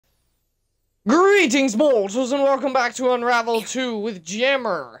Greetings, mortals, and welcome back to Unravel 2 with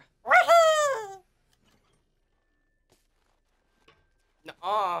Jammer.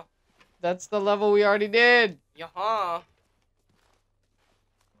 Nuh-uh. That's the level we already did. Yeah. I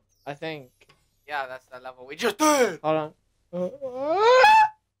think. Yeah, that's the level we just did. Hold on.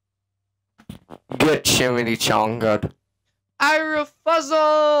 Get Chimney Chongad. Ira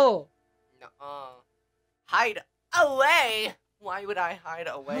Fuzzle! Nuh-uh. Hide away. Why would I hide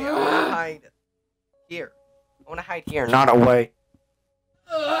away? I want to hide here. I want to hide here, not away.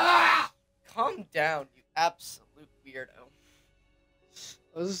 Calm down, you absolute weirdo.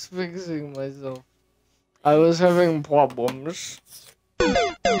 I was fixing myself. I was having problems.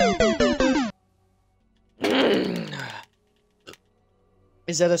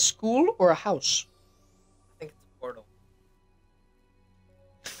 Is that a school or a house? I think it's a portal.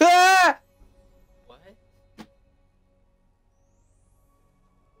 Ah! What?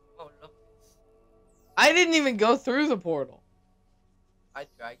 Oh, look. I didn't even go through the portal. I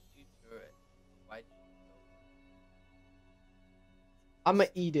dragged you through it. Why'd you I'ma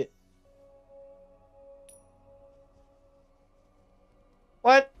eat it.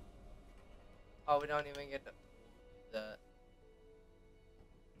 What? Oh, we don't even get the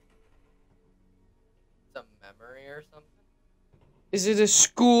some memory or something? Is it a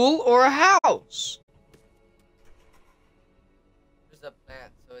school or a house? There's a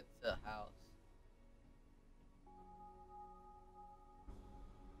plant, so it's a house.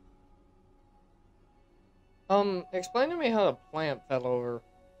 Explain to me how the plant fell over.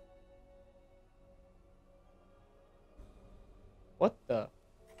 What the?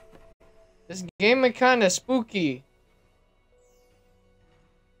 This game is kinda spooky.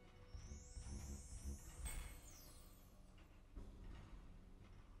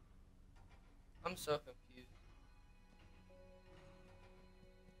 I'm so confused.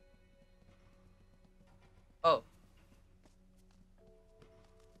 Oh.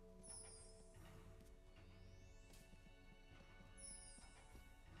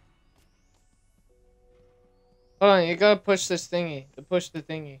 Hold on, you gotta push this thingy. Push the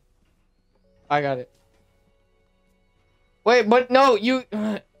thingy. I got it. Wait, but no, you...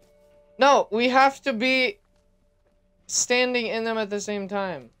 No, we have to be standing in them at the same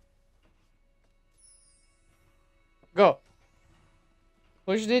time. Go.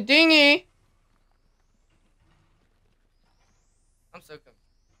 Push the thingy. I'm so confused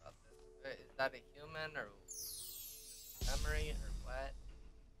about this. Is that a human or memory or what?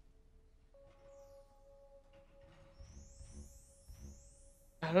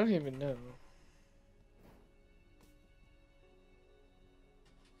 I don't even know.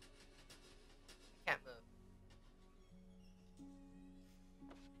 I can't move.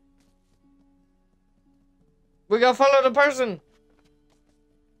 We gotta follow the person.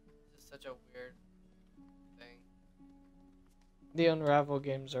 This is such a weird thing. The Unravel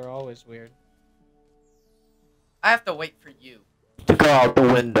games are always weird. I have to wait for you to go out the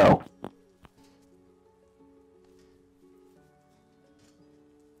window.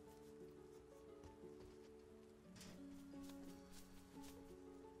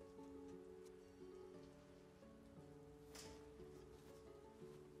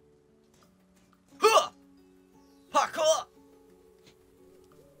 Parkour!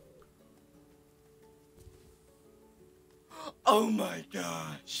 Oh my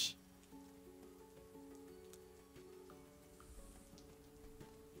gosh.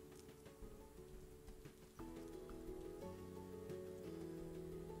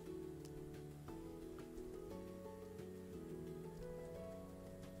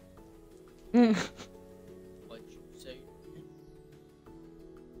 What'd you say?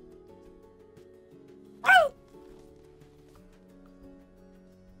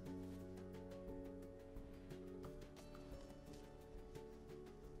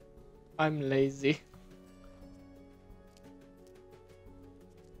 I'm lazy.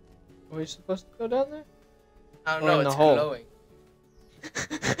 Are we supposed to go down there? I don't Or know, in the it's hole? glowing.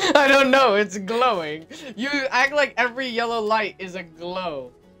 I don't know, it's glowing. You act like every yellow light is a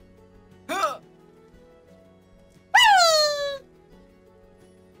glow.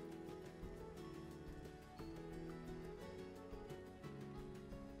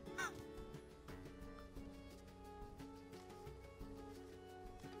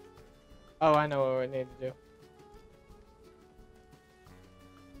 Oh, I know what we need to do.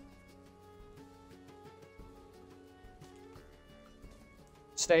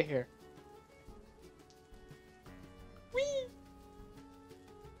 Stay here. Whee!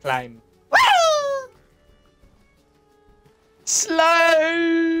 Climb.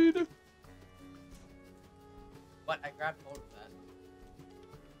 Slide! What? I grabbed hold of that.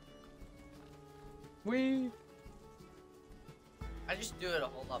 We. I just do it a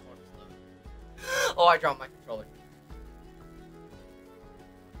whole lot more slowly. Oh, I dropped my controller.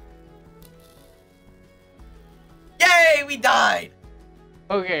 Yay, we died!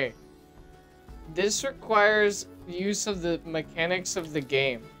 Okay. This requires use of the mechanics of the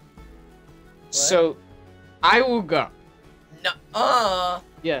game. What? So, I will go. No.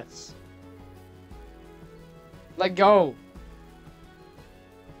 Yes. Let go.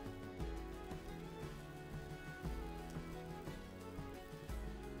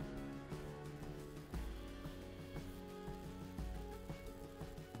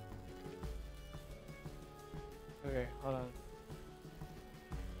 Okay, hold on.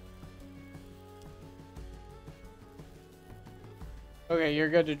 Okay, you're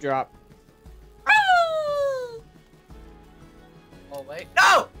good to drop. Oh, wait.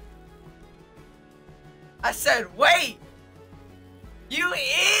 No! I said, wait! You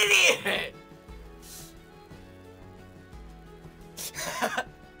idiot! I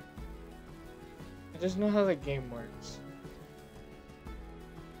just know how the game works.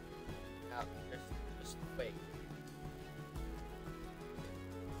 No, just wait.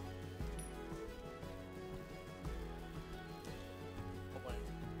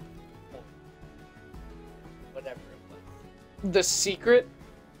 Whatever it was. The secret?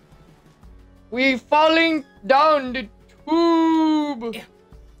 We falling down the tube. Yeah.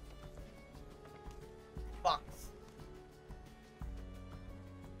 Box.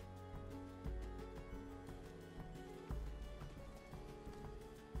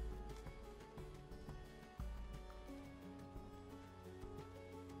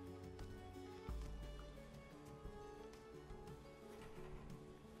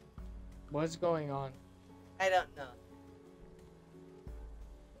 What's going on? I don't know.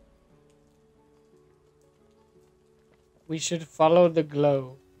 We should follow the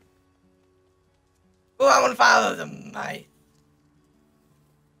glow. Oh, I want to follow the mice.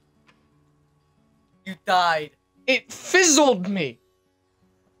 You died. It fizzled me.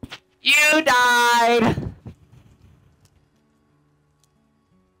 You died.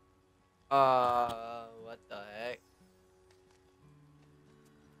 What the heck?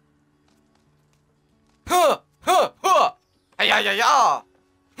 Huh! Huh! Huh! Hey, yeah, yeah, yeah!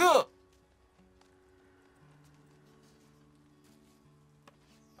 Huh!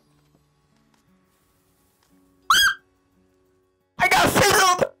 I got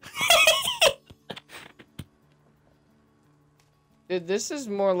fizzled! Dude, this is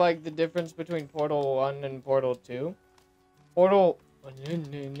more like the difference between Portal 1 and Portal 2. Portal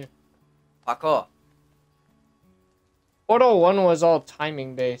 1 was all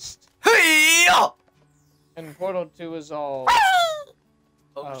timing based. Hey-ya! And Portal 2 was all...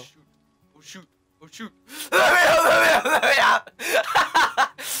 Oh, Oh. shoot. Oh, shoot. Oh, shoot. Let me out, let me out, let me out.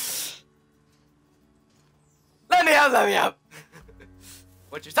 Let me out, let me out.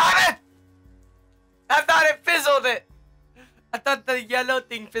 What you saw it? I thought it fizzled it. I thought the yellow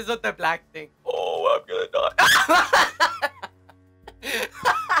thing fizzled the black thing. Oh, I'm gonna die.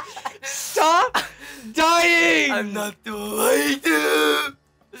 Stop dying! I'm not doing it.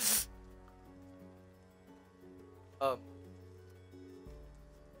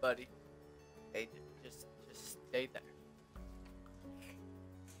 Buddy. Hey, just stay there.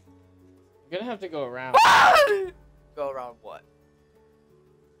 You're gonna have to go around. Go around what?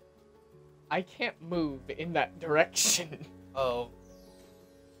 I can't move in that direction. Oh.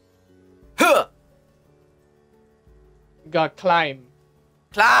 Huh! You gotta climb.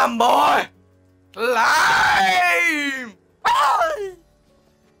 Climb, boy! Climb!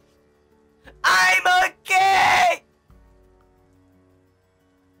 I'm okay!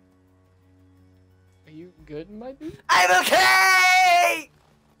 Are you good, my dude? I'm okay!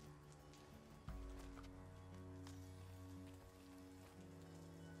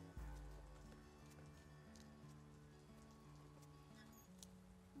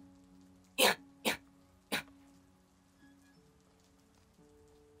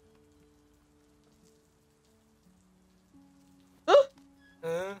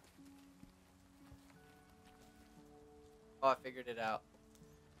 Oh, I figured it out.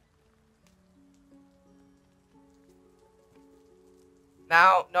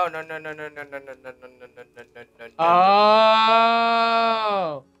 Now, no.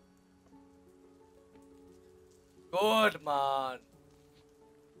 Oh! Good man.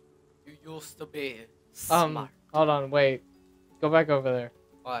 You used to be smart. Hold on, wait. Go back over there.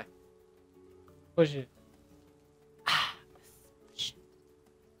 Why? Push it.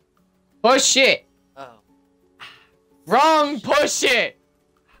 Push it! Oh. Wrong, push it!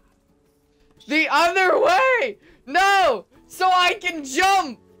 The other way! No! So I can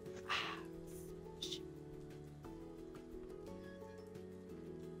jump!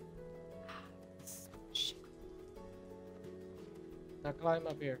 Now climb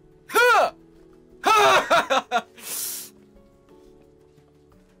up here.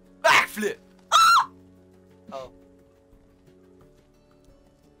 Backflip! Oh.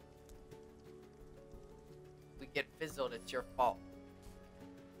 We get fizzled, it's your fault.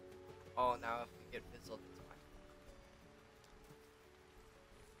 Oh, now if we get fizzled, it's my fault.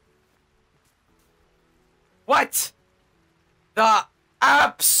 What? The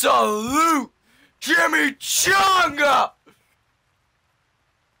absolute chimichanga!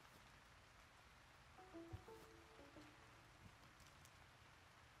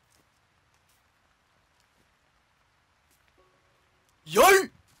 Yo!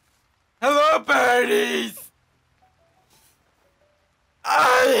 Hello, birdies!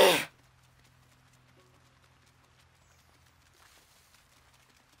 Aye!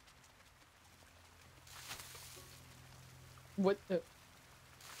 What the?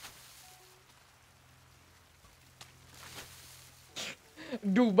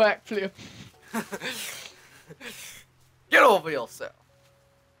 Do backflip. Get over yourself.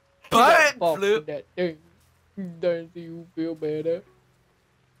 Backflip! That thing. Does you feel better?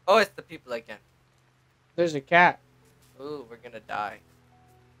 Oh, it's the people again. There's a cat. Ooh, we're gonna die.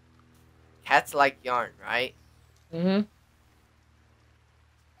 Cats like yarn, right? Mm-hmm.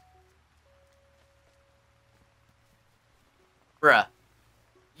 Bruh.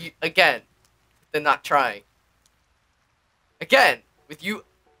 You, again, they're not trying. Again, with you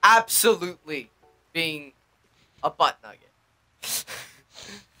absolutely being a butt nugget.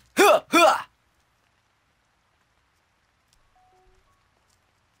 Huh, huh.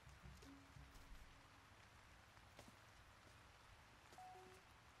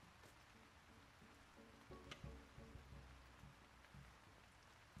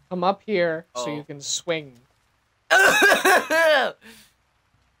 Come up here so Oh. you can swing.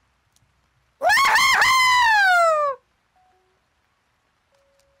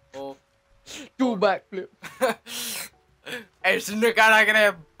 Oh. Do backflip. Es una cara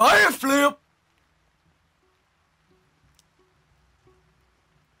que backflip.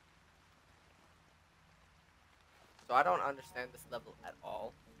 So I don't understand this level at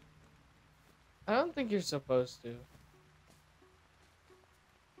all. I don't think you're supposed to.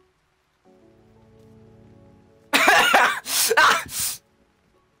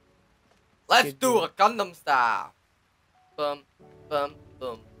 Let's do a Gundam style. Boom, boom,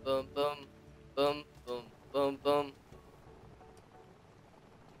 boom, boom, boom, boom, boom, boom, boom.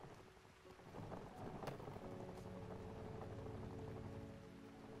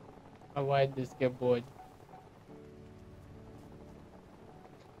 I wired this skateboard.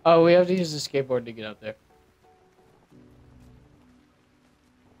 Oh, we have to use the skateboard to get up there.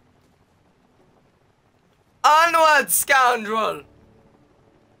 Onward, scoundrel!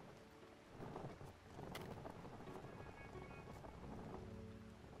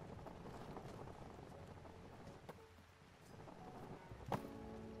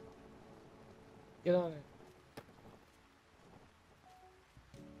 Get on it.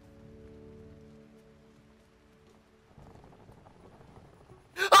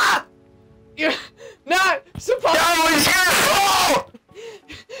 Ah! You're not supposed That was your fault!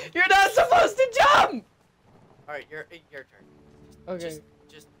 You're not supposed to jump! Alright, your turn. Okay.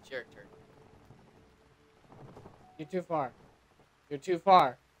 Just your turn. You're too far. You're too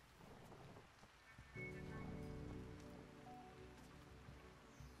far.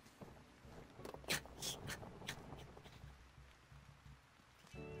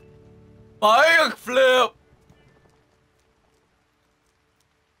 Backflip!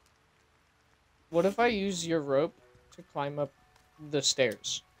 What if I use your rope to climb up the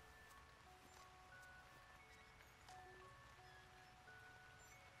stairs?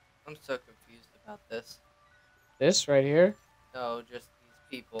 I'm so confused about this. This right here? No, just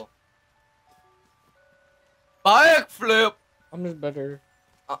these people. Backflip! I'm just better.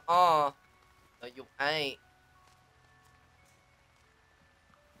 No, you ain't.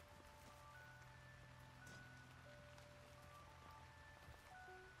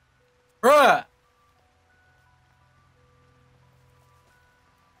 Bruh!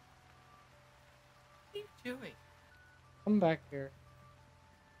 What are you doing? Come back here.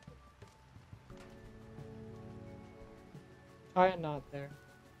 Tie a knot there.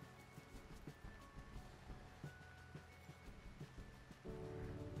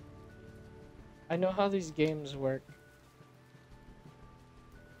 I know how these games work.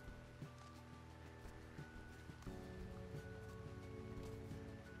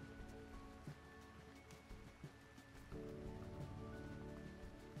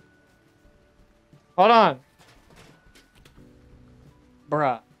 Hold on.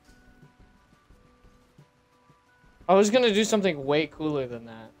 Bruh. I was gonna do something way cooler than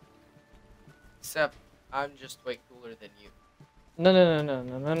that. Except, I'm just way cooler than you.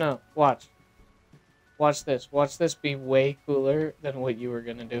 No. Watch. Watch this. Watch this be way cooler than what you were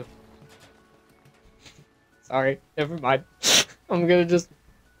gonna do. Sorry. Never mind. I'm gonna just...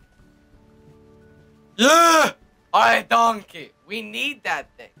 Yeah! Alright, donkey. We need that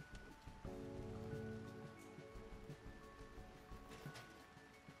thing.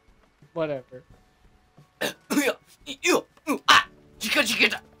 Whatever.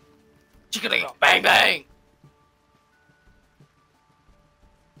 Bang, bang!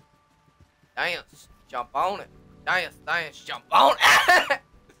 Dance, jump on it. Dance, jump on it!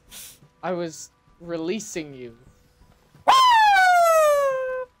 I was releasing you. Woo!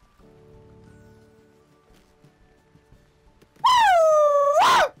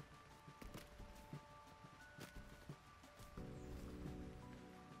 Woo!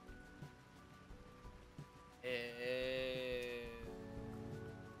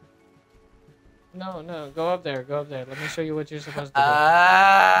 No, go up there, go up there. Let me show you what you're supposed to do.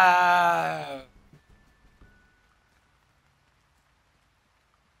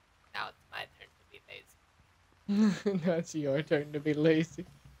 Now it's my turn to be lazy. Now it's your turn to be lazy.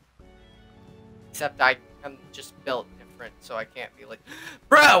 Except I am just built different, so I can't be like,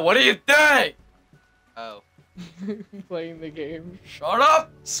 bro, what are you doing? Oh. Playing the game. Shut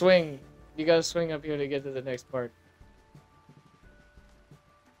up! Swing. You gotta swing up here to get to the next part.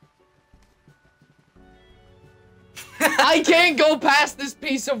 I can't go past this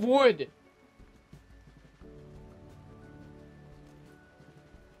piece of wood.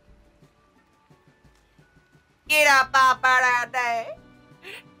 Get up off of that day.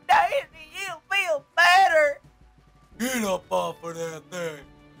 Doesn't you feel better? Get up off of that thing.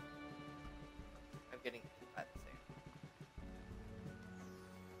 I'm getting by the same.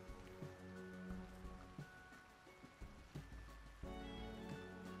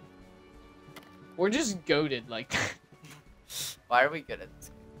 We're just goated like that. Why are we good at this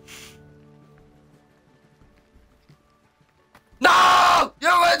game? No!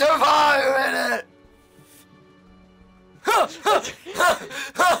 You went too far in it!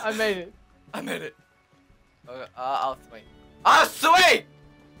 I made it. I made it. Okay, I'll swing. I'll swing!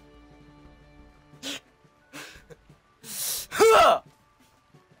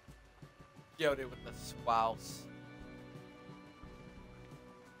 Yo, dude, with the swouse.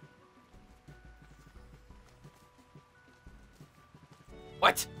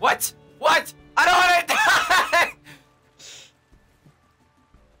 What? What? What? I don't want to die!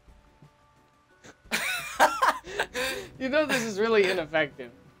 You know this is really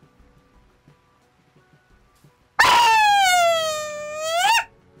ineffective.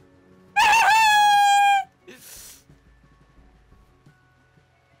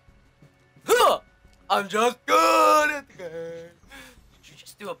 I'm just good at the game. Did you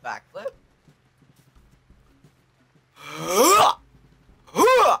just do a backflip?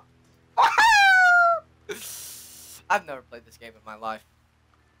 I've never played this game in my life.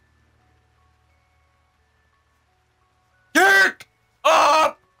 Get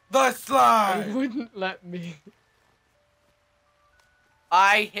up the It slide! wouldn't let me.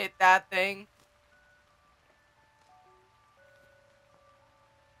 I hit that thing.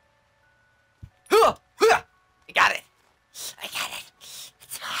 I got it. I got it.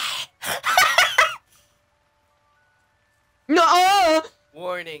 It's mine. No!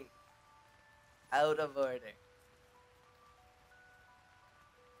 Warning. Out of order.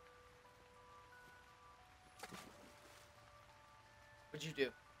 What'd you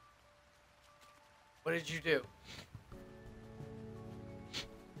do? What did you do?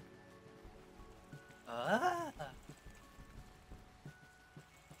 Ah.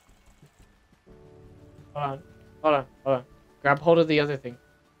 Hold on. Grab hold of the other thing.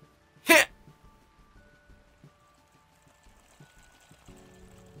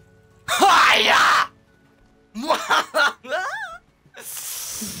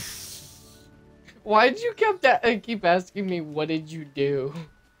 Why did you keep asking me what did you do?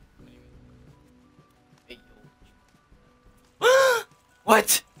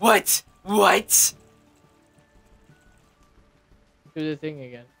 What? What? What? Do the thing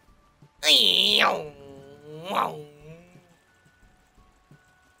again.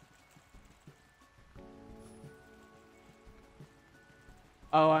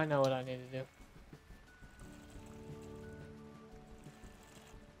 Oh, I know what I need to do.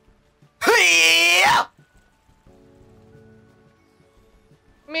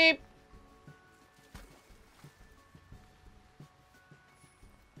 Meep.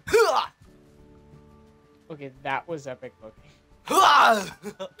 Okay, that was epic looking.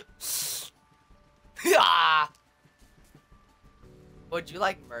 Would you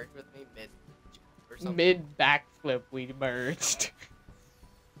like merge with me mid or something? Mid backflip, we merged.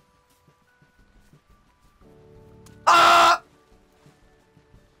 Ah!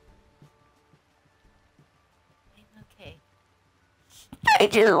 I'm okay. I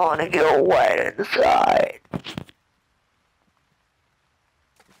just want to get wet inside.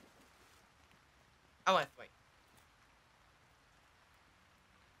 I want to wait.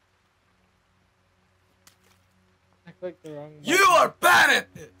 I clicked the wrong button. You are bad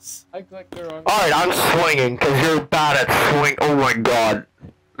at this! I clicked the wrong Alright, I'm swinging because you're bad at swing. Oh my god.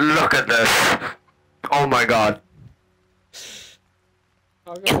 Look at this. Oh my god.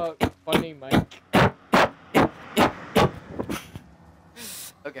 Talk about funny, Mike.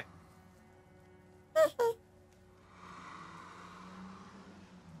 Okay. Let's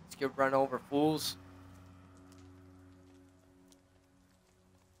get run over, fools.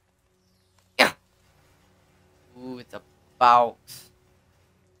 Yeah. Ooh, it's a box.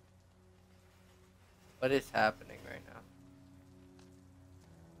 What is happening right now?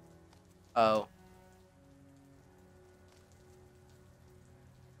 Oh.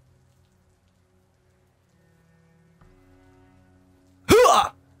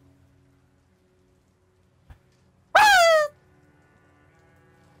 Hooah!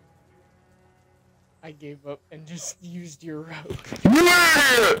 I gave up and just used your rope.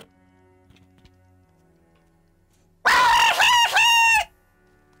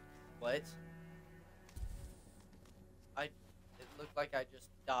 What? It looked like I just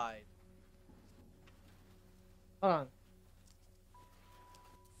died. Hold on.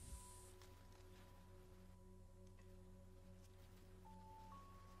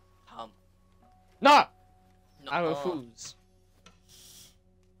 No! No. I refuse.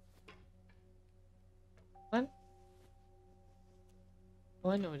 What?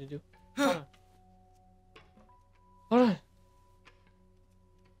 Oh, I know what to do. Hold on. Hold on.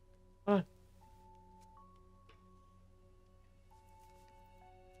 Hold on.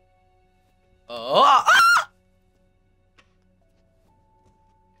 Oh! Ah!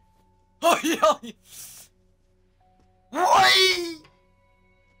 Oh, yeah. Why?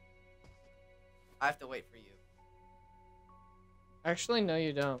 I have to wait for you. Actually, no,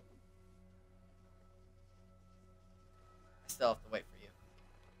 you don't. I still have to wait for you.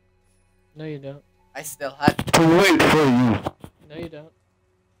 No, you don't. I still have to wait for you. No, you don't.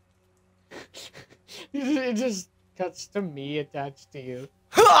 It just cuts to me attached to you.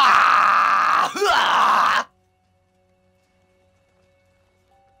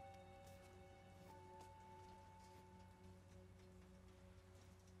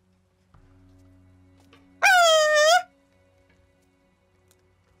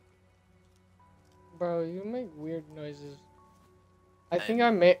 Bro, you make weird noises. I think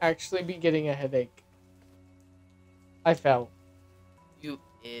I may actually be getting a headache. I fell. You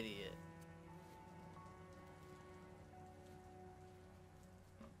idiot.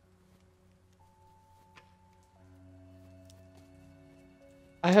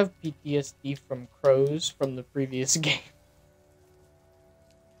 I have PTSD from crows from the previous game.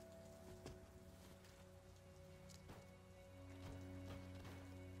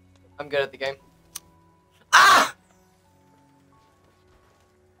 I'm good at the game. Ah!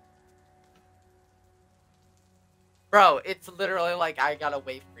 Bro, it's literally like I gotta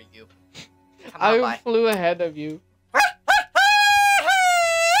wait for you. Come on, I bye. flew ahead of you.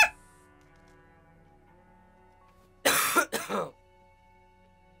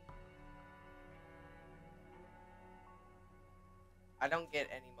 I don't get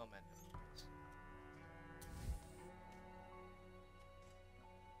any momentum.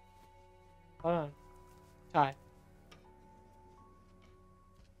 Hold on. Tie.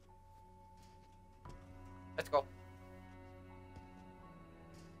 Let's go.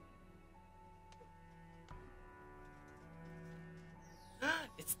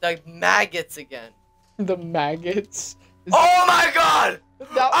 It's the maggots again. The maggots. Oh my god!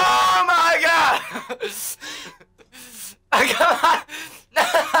 No. Oh my god! I got.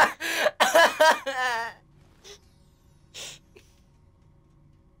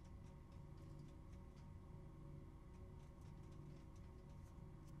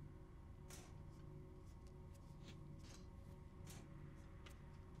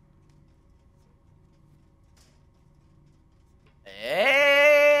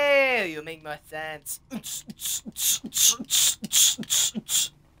 Hey, you make more sense. It's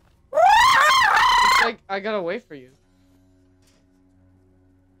like I gotta wait for you.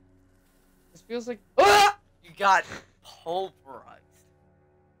 This feels like. Ah! You got pulverized.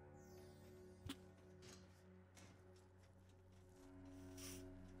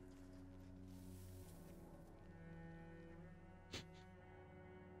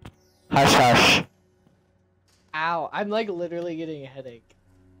 Hush, hush. Ow, I'm like literally getting a headache.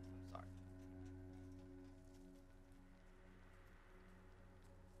 Sorry.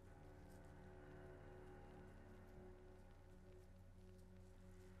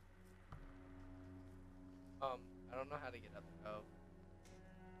 I don't know how to get up. Oh.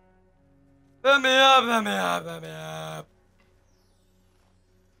 Let me up, let me up, let me up.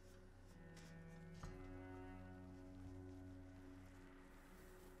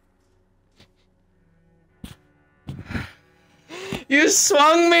 You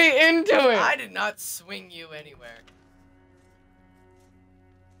swung me into it! I did not swing you anywhere.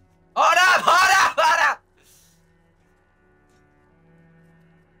 Hold up, hold up, hold up!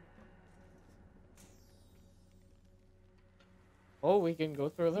 Oh, we can go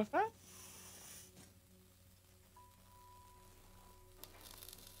through the fence?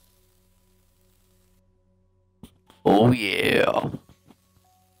 Oh, yeah.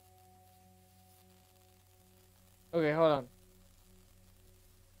 Okay, hold on.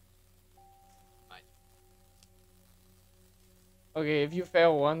 Okay, if you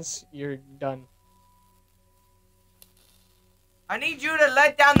fail once, you're done. I need you to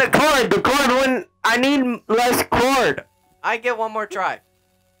let down the cord. The cord wouldn't. I need less cord. I get one more try.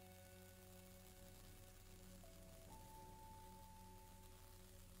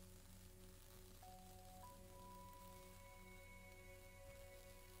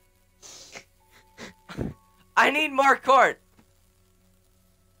 I need more cord.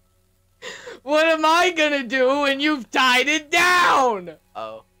 What am I gonna do when you've tied it down?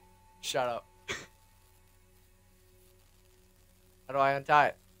 Oh, shut up. How do I untie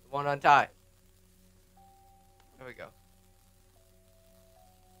it? It won't untie. There we go.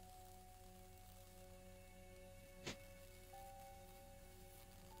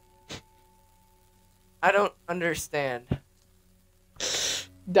 I don't understand.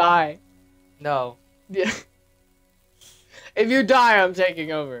 Die. No. Yeah. If you die, I'm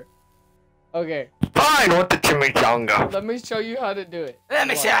taking over. Okay. Fine with the chimichanga. Let me show you how to do it. Let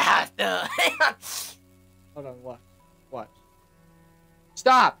me Watch. show you how to. Hold on, watch. Watch.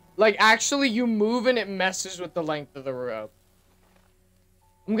 Stop! Like, actually, you move and it messes with the length of the rope.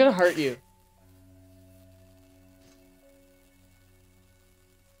 I'm gonna hurt you.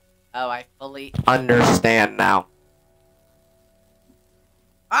 Oh, I fully understand now.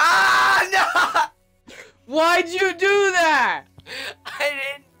 Ah, no! Why'd you do that?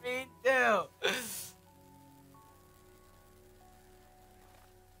 I didn't mean to.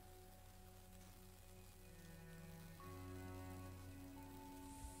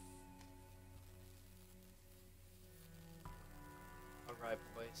 Alright,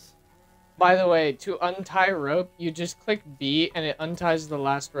 boys. By the way, to untie rope, you just click B and it unties the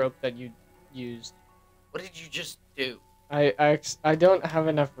last rope that you used. What did you just do? I don't have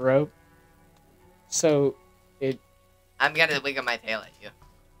enough rope, so it... I'm gonna wiggle my tail at you.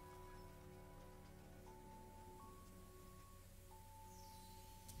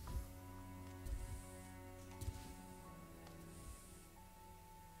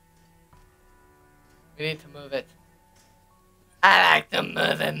 We need to move it. I like to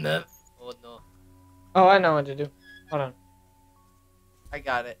move and move. Oh no. Oh, I know what to do. Hold on. I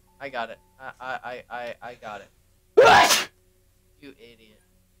got it. I got it. I got it. You idiot.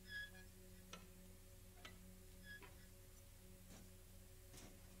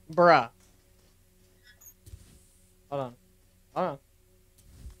 Bruh. Hold on. Hold on.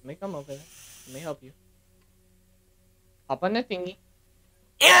 Let me come over there. Let me help you. Hop on the thingy.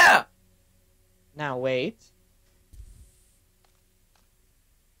 Yeah! Now wait.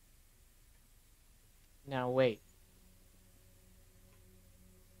 Now wait.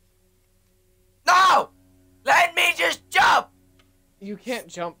 No! Let me just jump! You can't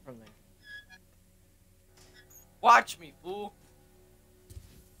jump from there. Watch me, fool.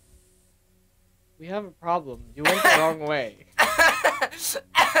 We have a problem. You went the wrong way.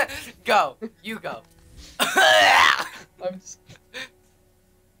 Go. You go. I'm just...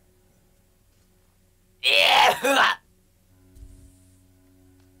 Yeah.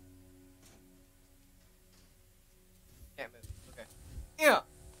 Can't move. Okay. Yeah.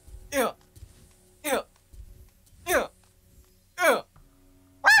 Yeah. Yeah. Yeah. Yeah.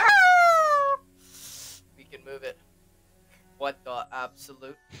 We can move it. What the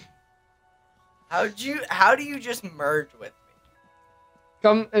absolute? How do you just merge with me?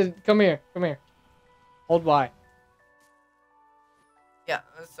 Come here. Come here. Hold Y. Yeah,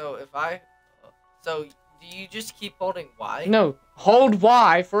 so if I... So, do you just keep holding Y? No, hold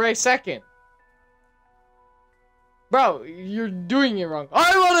Y for a second. Bro, you're doing it wrong.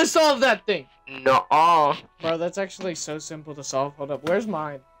 I want to solve that thing. No. Bro, that's actually so simple to solve. Hold up. Where's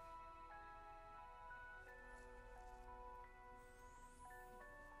mine?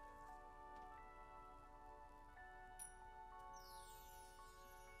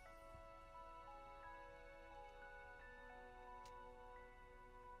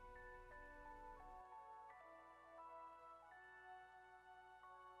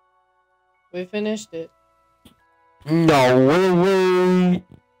 We finished it. No way.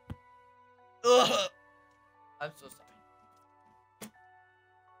 Ugh. I'm so sorry.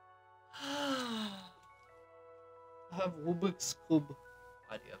 I have Rubik's Cube.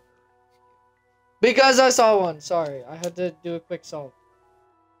 Why do you have Because I saw one. Sorry, I had to do a quick solve.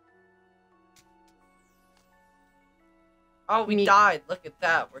 Oh, we died. Look at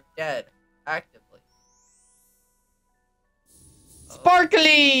that. We're dead. Actively.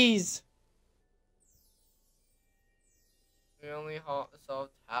 Sparklies! We only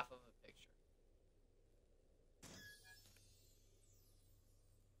solved half of a picture.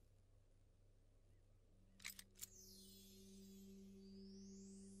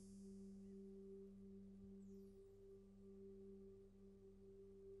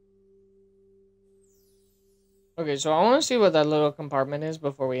 Okay, so I want to see what that little compartment is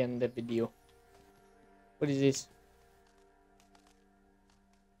before we end the video. What is this?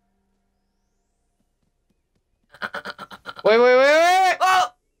 Wait.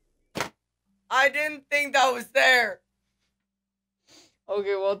 Oh! I didn't think that was there.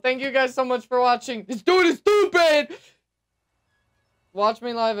 Okay, well, thank you guys so much for watching. This dude is stupid! Watch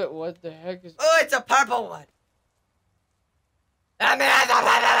me live at what the heck is... Oh, it's a purple one.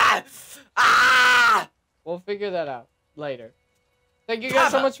 Ah! We'll figure that out later. Thank you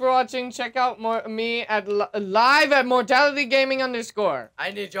guys so much for watching. Check out me at live at MortalityGaming _.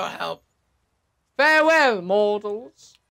 I need your help. Farewell, mortals.